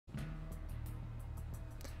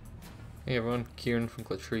Hey everyone, Kieran from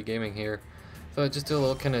Glitch Gaming here. Thought I'd just do a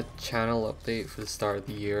little kind of channel update for the start of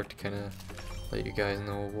the year to kind of let you guys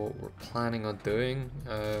know what we're planning on doing.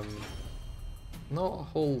 Not a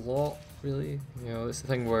whole lot really, you know, it's the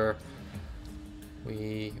thing where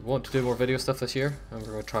we want to do more video stuff this year, and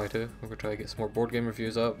we're going to try to. We're going to try to get some more board game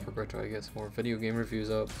reviews up, we're going to try to get some more video game reviews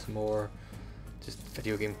up, some more just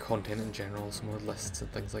video game content in general, some more lists and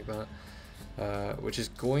things like that. Which is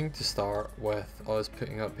going to start with us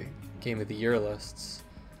putting up Game of the Year lists.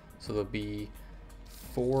 So there'll be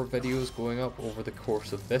 4 videos going up over the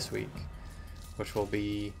course of this week, which will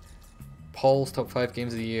be Paul's top 5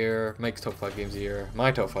 games of the year, Mike's top 5 games of the year,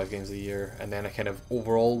 my top 5 games of the year, and then a kind of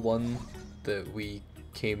overall one that we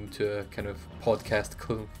came to a kind of podcast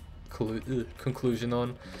conclusion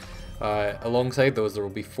on. Alongside those, there will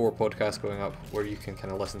be 4 podcasts going up where you can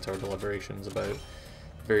kind of listen to our deliberations about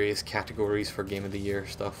various categories for Game of the Year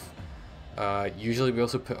stuff. Usually we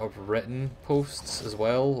also put up written posts as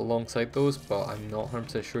well alongside those, but I'm not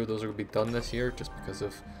 100% sure those are going to be done this year just because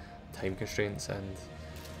of time constraints, and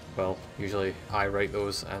well, usually I write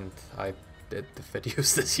those and I did the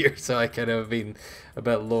videos this year, so I kind of been a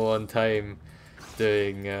bit low on time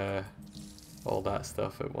doing all that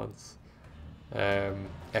stuff at once.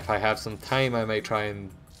 If I have some time, I might try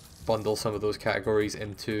and bundle some of those categories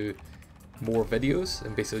into more videos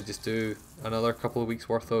and basically just do another couple of weeks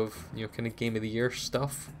worth of, you know, kind of Game of the Year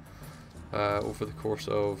stuff over the course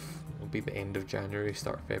of, it'll be the end of January,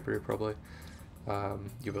 start of February probably. You'll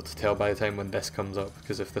be able to tell by the time when this comes up,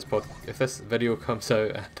 because if this video comes out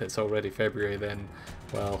and it's already February, then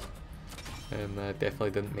well, I definitely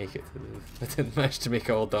didn't make it. I didn't manage to make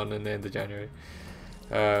it all done in the end of January.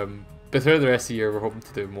 But throughout the rest of the year, we're hoping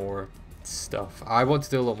to do more stuff. I want to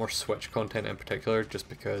do a lot more Switch content in particular, just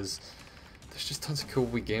because there's just tons of cool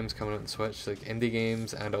wee games coming out on Switch, like indie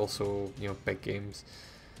games and also, you know, big games.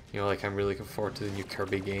 You know, like I'm really looking forward to the new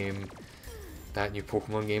Kirby game. That new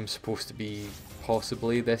Pokemon game's supposed to be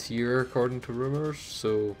possibly this year according to rumours,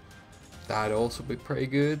 so that'd also be pretty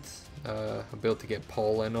good. I'll be able to get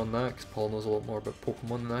Paul in on that because Paul knows a lot more about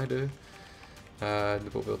Pokemon than I do.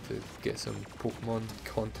 And we'll be able to get some Pokemon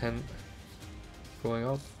content going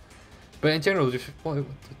up. But in general,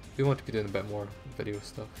 we want to be doing a bit more video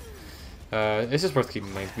stuff. It's just worth keeping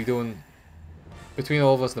in mind, we don't, between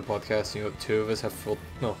all of us in the podcast, you know, 2 of us have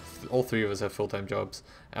all 3 of us have full-time jobs,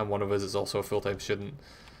 and one of us is also a full-time student,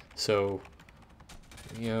 so,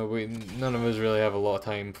 you know, none of us really have a lot of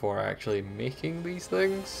time for actually making these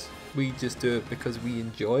things. We just do it because we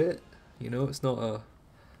enjoy it, you know, it's not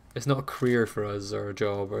a career for us or a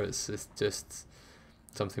job, or it's just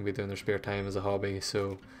something we do in our spare time as a hobby,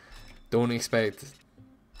 so don't expect,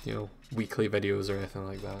 you know, weekly videos or anything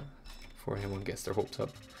like that before anyone gets their hopes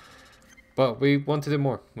up. But we want to do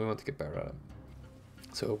more. We want to get better at it.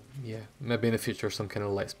 So yeah, maybe in the future some kind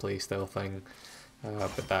of Let's Play style thing,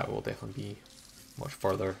 but that will definitely be much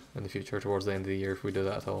further in the future, towards the end of the year, if we do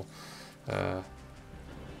that at all.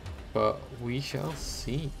 But we shall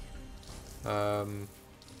see. Yeah,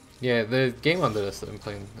 the game under this that I'm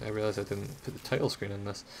playing, I realised I didn't put the title screen in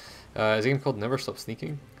this, is a game called Never Stop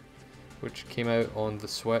Sneaking, which came out on the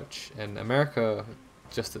Switch in America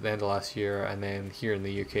just at the end of last year, and then here in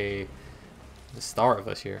the UK the start of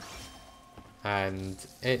this year. And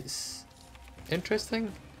it's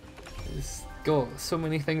interesting. It's got so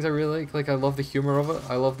many things I really like. I love the humour of it,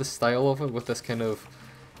 I love the style of it, with this kind of,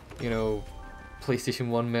 you know, PlayStation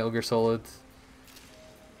 1 Metal Gear Solid,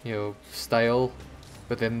 you know, style.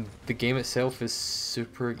 But then the game itself is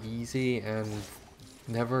super easy and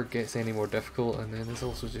never gets any more difficult, and then it's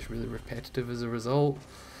also just really repetitive as a result.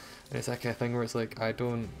 And it's that kind of thing where it's like, I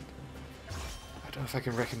don't know if I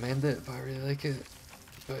can recommend it, but I really like it.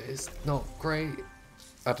 But it's not great.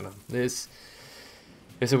 I don't know. It's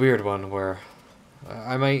a weird one where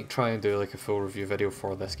I might try and do like a full review video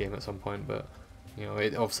for this game at some point, but you know,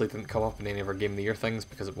 it obviously didn't come up in any of our Game of the Year things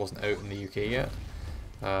because it wasn't out in the UK yet.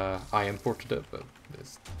 I imported it, but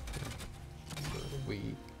it's, you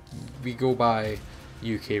know, we go by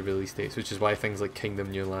UK release dates, which is why things like Kingdom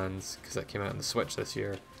New Lands, because that came out on the Switch this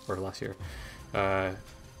year, or last year,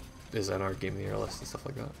 is in our Game of the Year list and stuff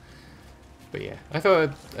like that. But yeah, I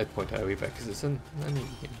thought I'd point out a wee bit because it's a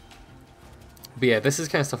neat game. But yeah, this is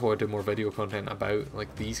kind of stuff I want to do more video content about,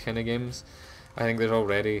 like these kind of games. I think there's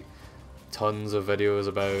already tons of videos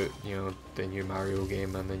about, you know, the new Mario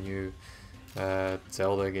game and the new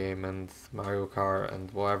Zelda game and Mario Kart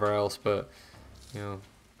and whatever else, but you know,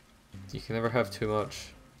 you can never have too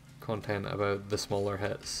much content about the smaller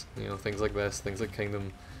hits, you know, things like this, things like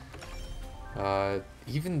Kingdom,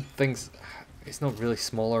 even things, it's not really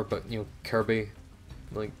smaller, but you know, Kirby,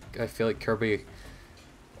 like I feel like Kirby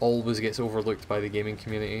always gets overlooked by the gaming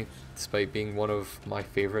community, despite being one of my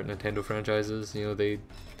favorite Nintendo franchises. You know,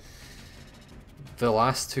 the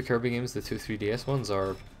last two Kirby games, the two 3DS ones,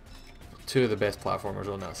 are two of the best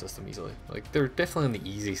platformers on that system easily. Like, they're definitely on the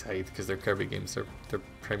easy side because they're Kirby games. They're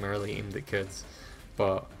primarily aimed at kids,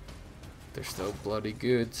 but they're still bloody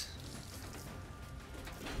good.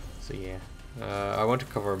 So yeah, I want to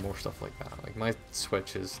cover more stuff like that. Like, my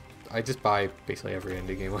Switch is, I just buy basically every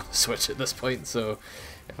indie game on the Switch at this point, so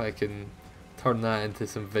if I can turn that into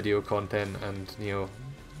some video content and, you know,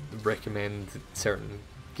 recommend certain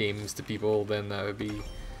games to people, then that would be,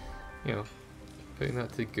 you know, putting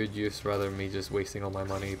that to good use rather than me just wasting all my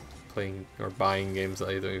money playing or buying games that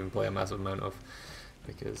I don't even play a massive amount of,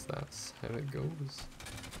 because that's how it goes.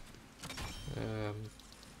 Yeah.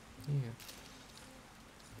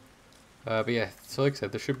 But yeah, so like I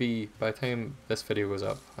said, there should be, by the time this video goes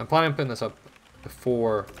up, I'm planning on putting this up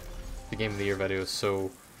before the Game of the Year videos,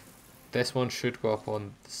 so this one should go up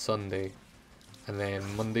on Sunday, and then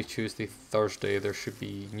Monday, Tuesday, Thursday there should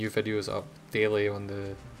be new videos up daily on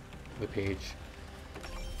the page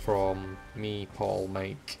from me, Paul,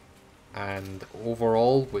 Mike, and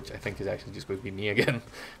overall, which I think is actually just going to be me again,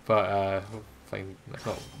 but fine, I've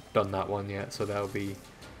not done that one yet, so that'll be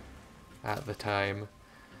at the time.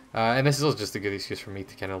 And this is also just a good excuse for me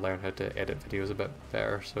to kind of learn how to edit videos a bit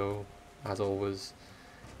better, so as always,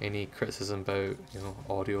 any criticism about, you know,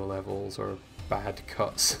 audio levels or bad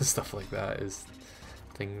cuts and stuff like that is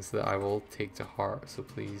things that I will take to heart, so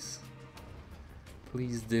please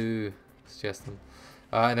do suggest them.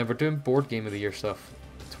 And then we're doing board game of the year stuff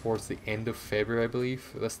towards the end of February, I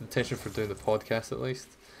believe. That's the intention for doing the podcast at least.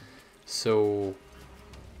 So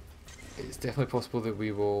it's definitely possible that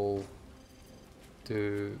we will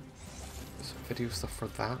do some video stuff for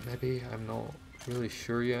that, maybe. I'm not really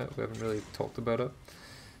sure yet. We haven't really talked about it.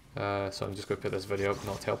 So I'm just going to put this video up,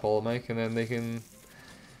 not tell Paul and Mike, and then they can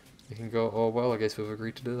go, oh well, I guess we've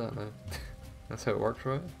agreed to do that now. That's how it works,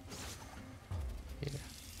 right?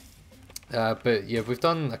 Yeah. But yeah, we've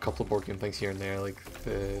done a couple of board game things here and there, like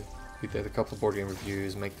we did a couple of board game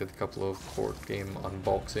reviews, Mike did a couple of board game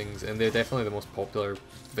unboxings, and they're definitely the most popular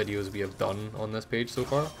videos we have done on this page so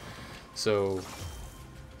far. So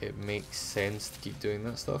it makes sense to keep doing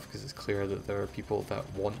that stuff because it's clear that there are people that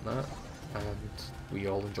want that, and we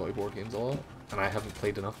all enjoy board games a lot, and I haven't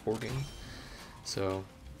played enough board games, so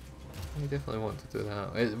I definitely want to do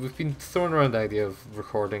that. We've been throwing around the idea of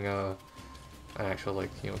recording an actual, like,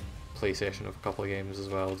 you know, play session of a couple of games as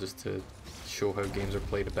well, just to show how games are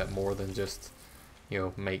played a bit more than just, you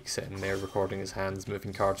know, Mike sitting there recording his hands,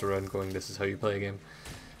 moving cards around, going, this is how you play a game.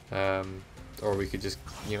 Or we could just,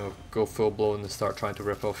 you know, go full blown and start trying to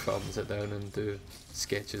rip off shop and sit down and do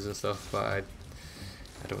sketches and stuff, but I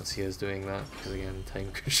don't see us doing that because, again,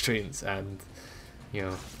 time constraints, and, you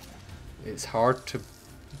know, it's hard to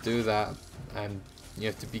do that, and you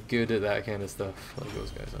have to be good at that kind of stuff like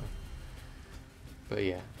those guys are. But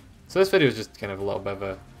yeah, so this video is just kind of a little bit of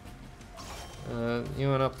a you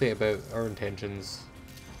know, an update about our intentions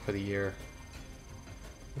for the year,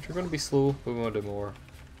 which are going to be slow, but we want to do more.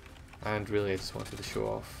 And really, I just wanted to show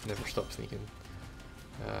off Never Stop Sneaking,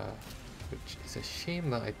 which is a shame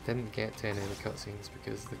that I didn't get to any of the cutscenes,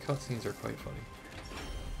 because the cutscenes are quite funny.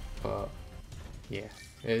 But yeah,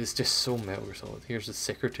 it's just so Metal Gear Solid. Here's the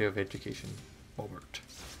Secretary of Education, Robert.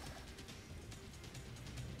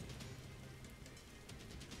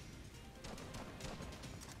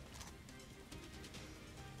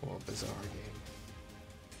 What a bizarre game.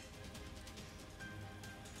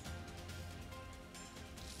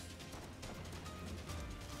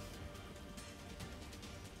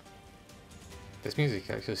 This music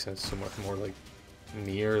actually sounds so much more like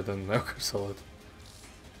Nier than Metal Gear Solid.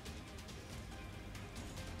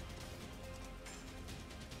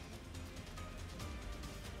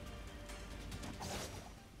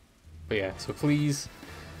 But yeah, so please,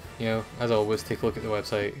 you know, as always, take a look at the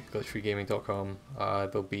website, glitchfreegaming.com.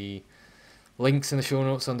 There'll be links in the show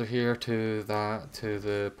notes under here to that, to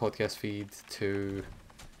the podcast feed, to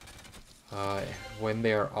when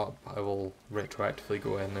they are up, I will retroactively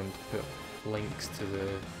go in and put links to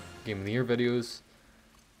the Game of the Year videos.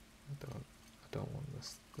 I don't want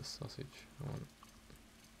this sausage. I want,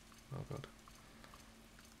 oh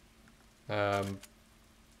god.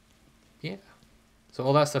 Yeah. So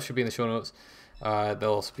all that stuff should be in the show notes.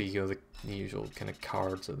 There'll also be, you know, the usual kind of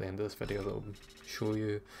cards at the end of this video that will show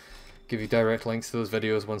you, give you direct links to those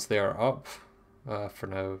videos once they are up. For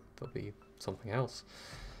now, there'll be something else.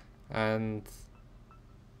 And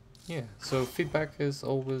yeah, so feedback is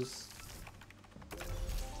always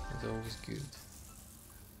good.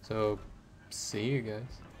 So see you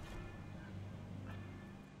guys.